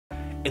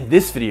In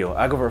this video,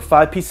 I go over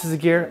 5 pieces of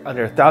gear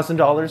under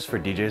 $1,000 for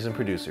DJs and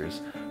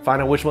producers.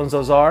 Find out which ones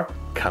those are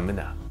coming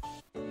up.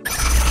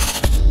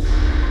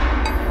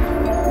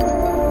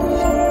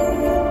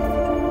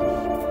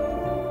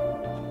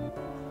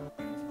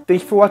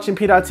 Thank you for watching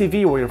PDot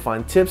TV, where you'll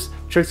find tips,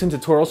 tricks, and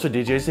tutorials for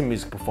DJs and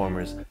music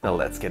performers. Now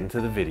let's get into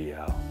the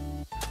video.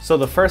 So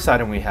the first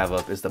item we have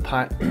up is the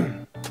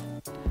Pioneer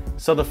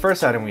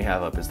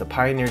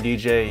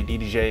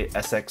DJ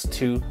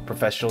SX2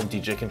 Professional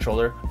DJ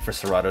Controller for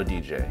Serato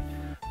DJ.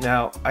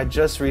 Now, I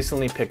just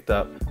recently picked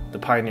up the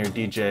Pioneer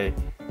DJ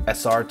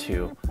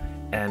SR2,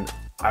 and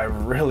I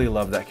really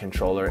love that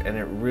controller, and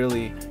it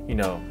really,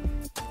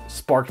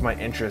 sparked my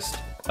interest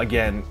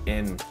again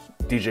in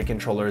DJ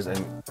controllers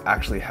and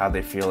actually how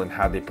they feel and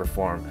how they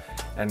perform.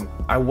 And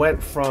I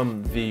went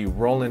from the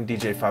Roland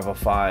DJ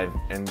 505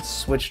 and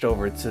switched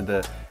over to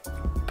the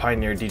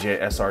Pioneer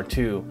DJ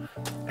SR2,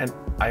 and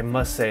I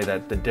must say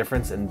that the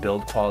difference in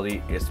build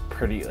quality is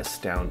pretty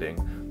astounding.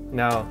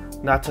 Now,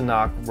 not to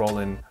knock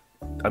Roland,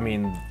 I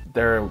mean,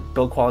 their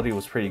build quality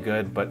was pretty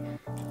good, but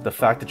the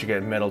fact that you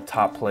get metal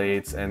top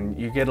plates and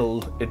you get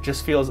it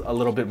just feels a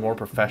little bit more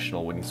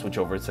professional when you switch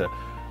over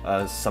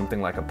to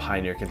something like a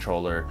Pioneer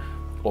controller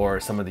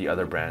or some of the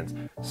other brands.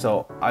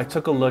 So I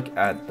took a look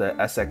at the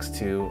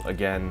SX2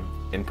 again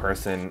in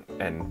person,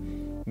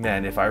 and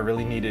man, if I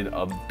really needed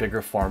a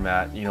bigger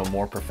format,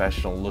 more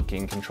professional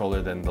looking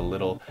controller than the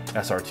little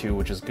SR2,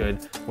 which is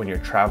good when you're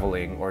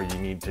traveling or you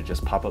need to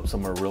just pop up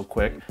somewhere real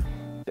quick,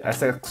 the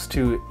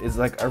SX2 is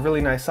like a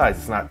really nice size.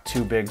 It's not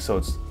too big, so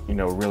it's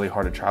really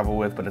hard to travel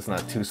with, but it's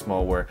not too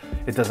small where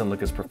it doesn't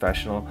look as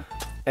professional.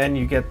 And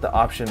you get the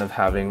option of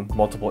having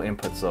multiple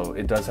inputs, so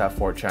it does have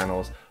 4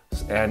 channels,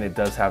 and it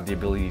does have the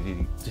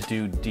ability to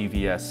do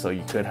DVS, so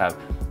you could have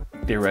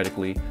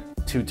theoretically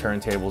 2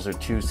 turntables or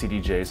 2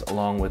 CDJs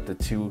along with the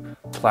 2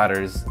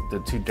 platters,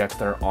 the 2 decks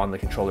that are on the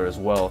controller as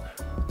well.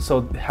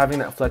 So having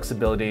that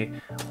flexibility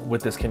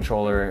with this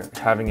controller,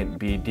 having it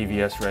be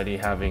DVS ready,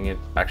 having it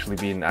actually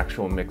be an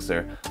actual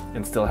mixer,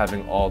 and still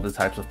having all the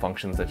types of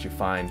functions that you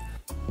find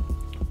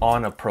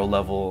on a pro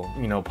level,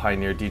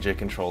 Pioneer DJ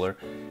controller,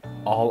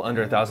 all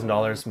under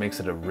 $1,000, makes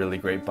it a really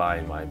great buy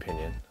in my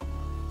opinion.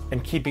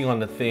 And keeping on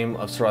the theme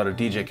of Serato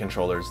DJ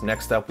controllers,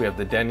 next up we have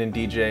the Denon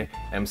DJ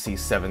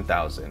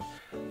MC7000.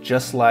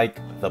 Just like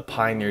the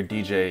Pioneer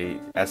DJ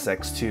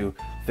SX2,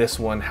 this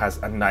one has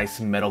a nice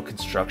metal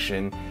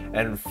construction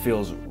and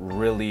feels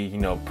really,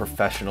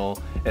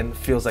 professional, and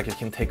feels like it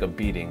can take a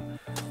beating.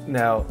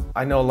 Now,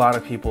 I know a lot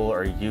of people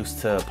are used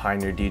to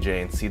Pioneer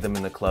DJ and see them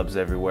in the clubs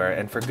everywhere,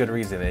 and for good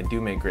reason. They do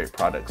make great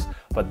products,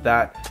 but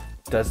that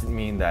doesn't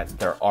mean that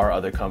there are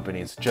other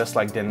companies just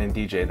like Denon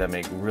DJ that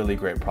make really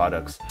great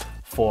products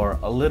for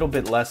a little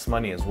bit less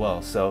money as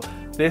well. So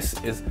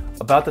this is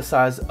about the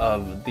size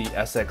of the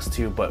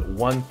SX2, but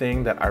one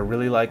thing that I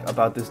really like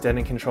about this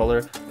Denon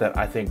controller that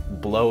I think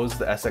blows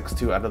the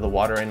SX2 out of the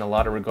water in a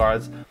lot of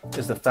regards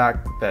is the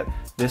fact that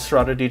this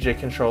Serato DJ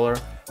controller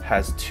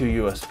has 2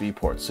 USB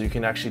ports, so you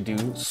can actually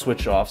do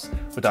switch offs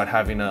without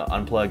having to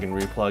unplug and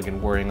replug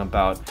and worrying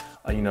about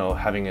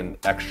having an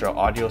extra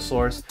audio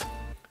source.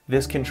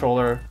 This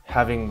controller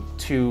having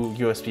 2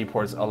 USB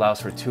ports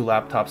allows for 2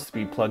 laptops to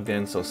be plugged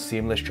in, so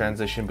seamless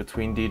transition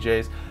between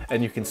DJs,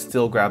 and you can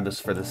still grab this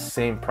for the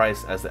same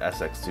price as the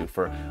SX2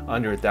 for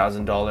under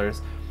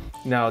 $1,000.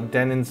 Now,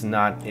 Denon's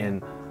not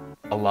in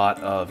a lot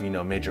of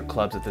major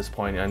clubs at this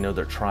point. I know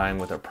they're trying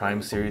with their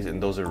Prime series,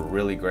 and those are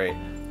really great.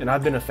 And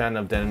I've been a fan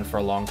of Denon for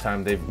a long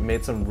time. They've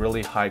made some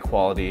really high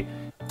quality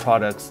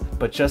products,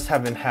 but just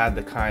haven't had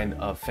the kind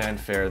of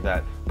fanfare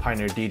that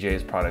Pioneer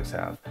DJ's products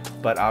have.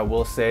 But I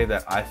will say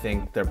that I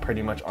think they're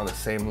pretty much on the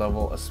same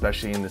level,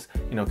 especially in this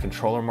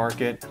controller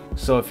market.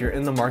 So if you're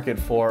in the market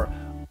for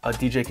a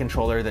DJ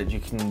controller that you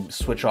can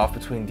switch off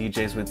between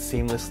DJs with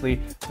seamlessly,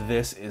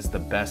 this is the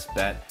best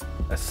bet,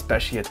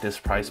 especially at this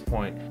price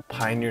point.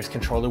 Pioneer's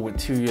controller with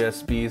 2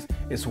 USBs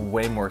is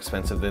way more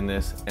expensive than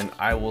this, and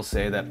I will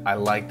say that I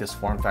like this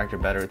form factor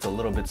better. It's a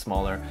little bit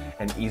smaller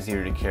and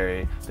easier to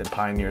carry than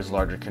Pioneer's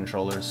larger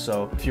controllers.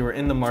 So if you were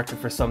in the market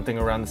for something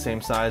around the same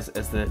size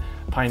as the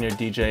Pioneer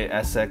DJ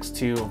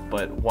SX2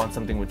 but want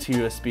something with 2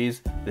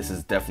 USBs, this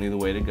is definitely the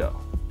way to go.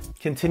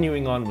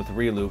 Continuing on with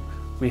Reloop,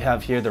 we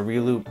have here the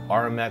Reloop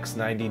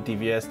RMX90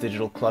 DVS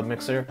digital club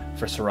mixer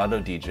for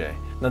Serato DJ.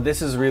 Now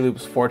this is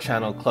Reloop's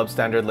 4-channel club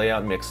standard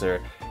layout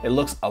mixer. It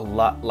looks a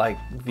lot like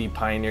the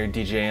Pioneer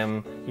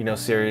DJM,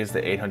 series,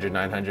 the 800,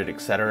 900,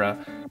 etc.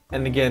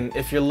 And again,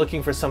 if you're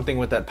looking for something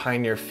with that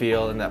Pioneer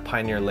feel and that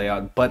Pioneer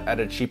layout, but at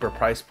a cheaper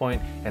price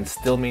point and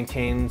still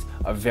maintains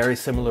a very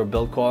similar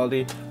build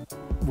quality,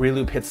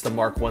 Reloop hits the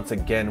mark once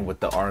again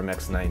with the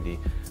RMX90.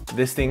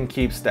 This thing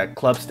keeps that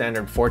club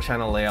standard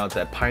 4-channel layout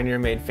that Pioneer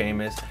made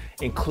famous,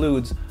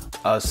 includes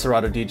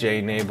Serato DJ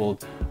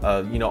enabled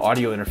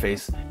audio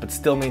interface, but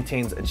still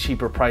maintains a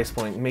cheaper price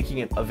point, making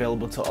it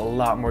available to a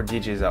lot more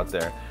DJs out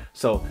there.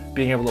 So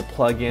being able to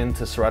plug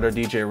into Serato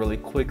DJ really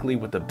quickly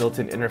with the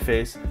built-in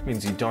interface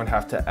means you don't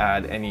have to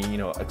add any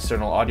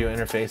external audio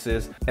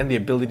interfaces, and the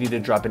ability to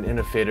drop an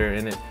innovator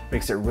in it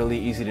makes it really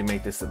easy to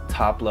make this a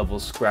top level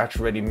scratch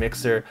ready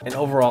mixer. And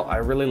overall, I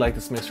really like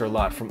this mixer a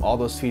lot, from all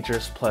those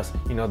features plus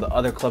the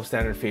other club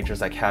standard features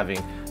like having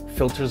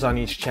filters on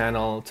each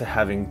channel to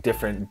having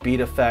different beat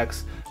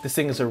effects. This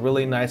thing is a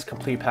really nice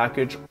complete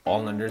package,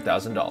 all under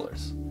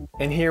 $1,000.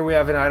 And here we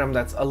have an item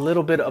that's a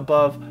little bit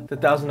above the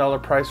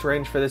 $1,000 price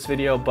range for this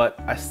video, but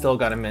I still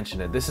gotta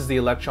mention it. This is the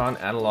Electron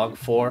Analog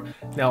 4.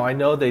 Now I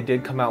know they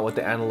did come out with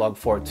the Analog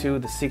 4 2,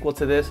 the sequel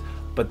to this,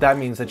 but that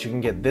means that you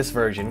can get this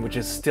version, which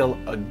is still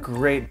a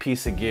great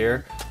piece of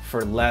gear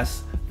for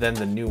less than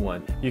the new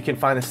one. You can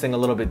find this thing a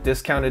little bit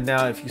discounted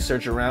now if you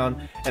search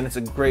around, and it's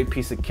a great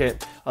piece of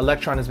kit.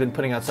 Electron has been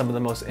putting out some of the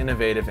most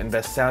innovative and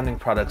best sounding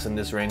products in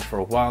this range for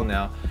a while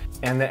now,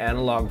 and the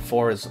Analog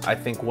 4 is, I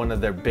think, one of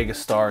their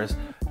biggest stars.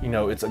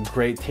 It's a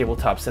great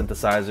tabletop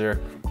synthesizer,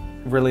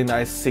 really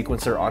nice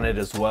sequencer on it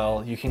as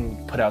well. You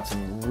can put out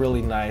some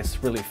really nice,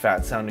 really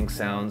fat sounding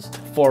sounds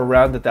for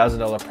around the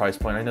 $1,000 price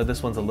point. I know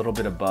this one's a little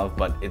bit above,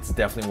 but it's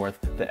definitely worth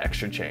the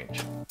extra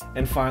change.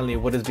 And finally,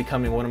 what is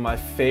becoming one of my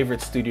favorite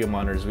studio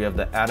monitors, we have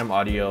the Atom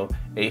Audio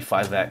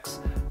A5X.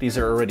 These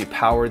are already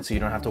powered, so you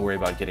don't have to worry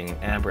about getting an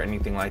amp or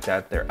anything like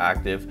that. They're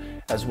active,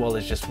 as well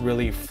as just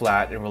really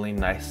flat and really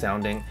nice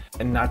sounding,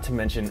 and not to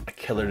mention a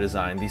killer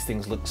design. These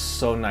things look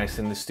so nice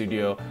in the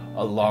studio,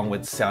 along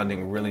with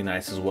sounding really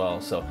nice as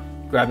well. So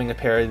grabbing a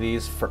pair of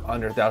these for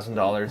under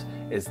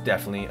 $1,000 is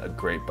definitely a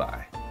great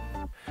buy.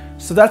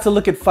 So that's a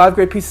look at 5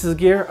 great pieces of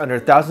gear under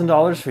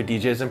 $1,000 for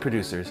DJs and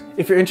producers.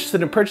 If you're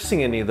interested in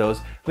purchasing any of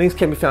those, links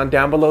can be found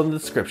down below in the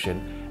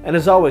description. And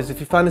as always, if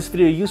you found this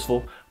video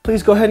useful,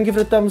 please go ahead and give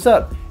it a thumbs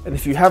up. And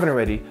if you haven't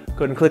already, go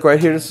ahead and click right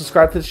here to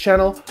subscribe to this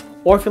channel.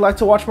 Or if you'd like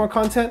to watch more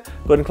content,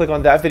 go ahead and click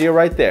on that video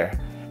right there.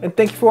 And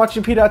thank you for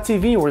watching PDot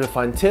TV, where you'll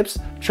find tips,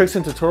 tricks,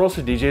 and tutorials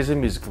for DJs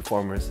and music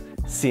performers.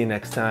 See you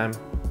next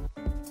time.